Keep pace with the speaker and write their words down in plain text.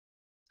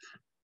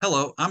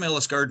Hello, I'm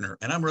Ellis Gardner,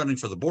 and I'm running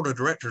for the board of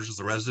directors of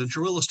the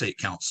Residential Real Estate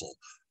Council.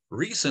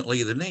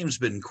 Recently, the name's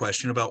been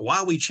questioned about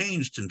why we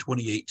changed in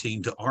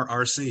 2018 to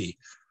RRC.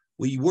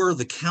 We were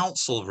the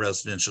Council of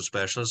Residential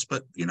Specialists,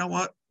 but you know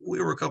what?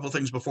 We were a couple of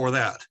things before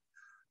that.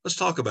 Let's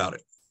talk about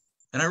it.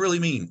 And I really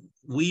mean,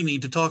 we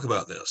need to talk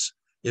about this.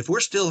 If we're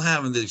still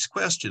having these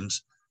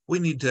questions, we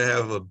need to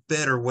have a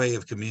better way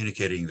of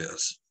communicating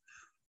this.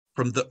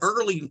 From the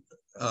early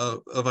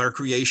of our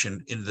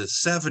creation in the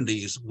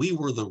 70s, we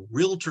were the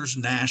Realtors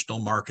National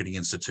Marketing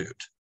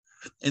Institute.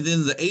 And then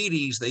in the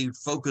 80s, they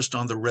focused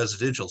on the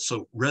residential,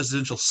 so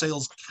Residential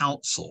Sales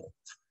Council.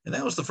 And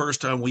that was the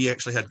first time we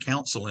actually had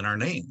council in our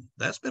name.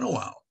 That's been a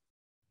while.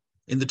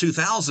 In the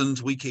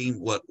 2000s, we came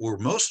what we're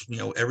most,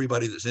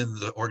 everybody that's in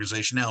the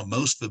organization now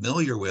most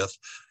familiar with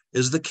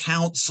is the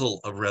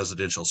Council of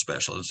Residential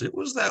Specialists. It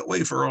was that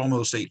way for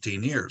almost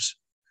 18 years.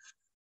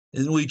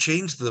 And we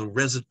changed to the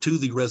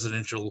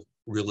Residential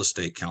Real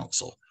Estate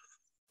Council.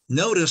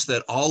 Notice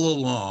that all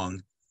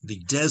along, the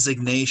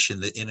designation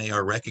that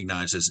NAR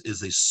recognizes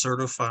is a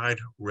certified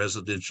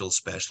residential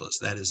specialist.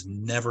 That has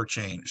never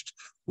changed.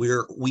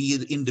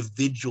 We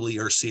individually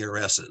are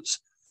CRSs.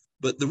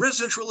 But the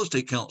Residential Real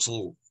Estate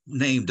Council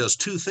name does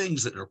two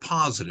things that are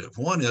positive.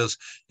 One is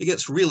it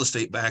gets real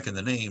estate back in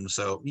the name.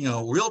 So,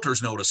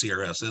 realtors know what a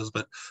CRS is,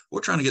 but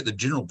we're trying to get the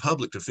general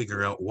public to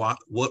figure out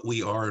what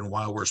we are and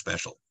why we're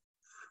special.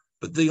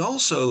 But they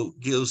also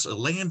gives a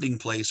landing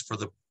place for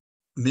the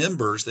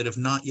members that have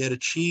not yet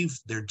achieved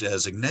their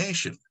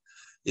designation.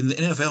 In the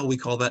NFL, we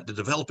call that the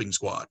developing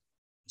squad.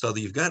 So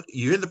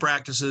you're in the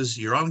practices,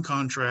 you're on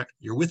contract,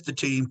 you're with the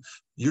team,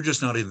 you're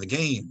just not in the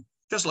game.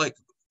 Just like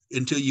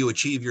until you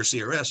achieve your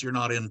CRS, you're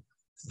not in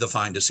the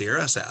Find a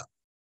CRS app.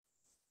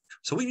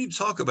 So we need to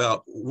talk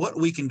about what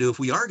we can do if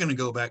we are going to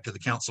go back to the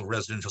Council of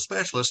Residential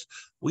Specialists.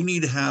 We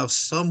need to have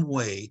some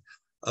way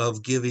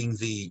of giving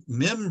the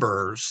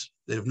members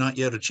that have not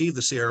yet achieved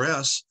the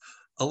CRS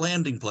a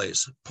landing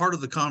place, part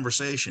of the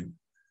conversation.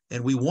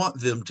 And we want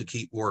them to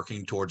keep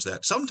working towards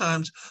that.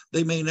 Sometimes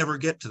they may never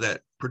get to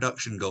that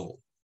production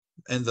goal.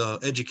 And the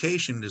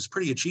education is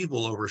pretty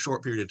achievable over a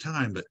short period of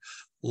time, but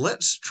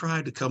let's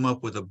try to come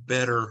up with a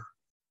better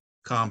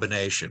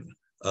combination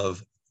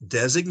of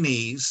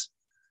designees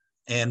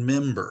and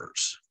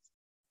members.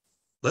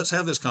 Let's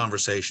have this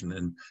conversation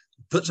and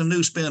put some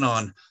new spin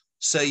on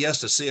say yes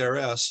to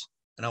CRS.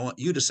 And I want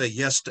you to say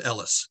yes to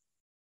Ellis.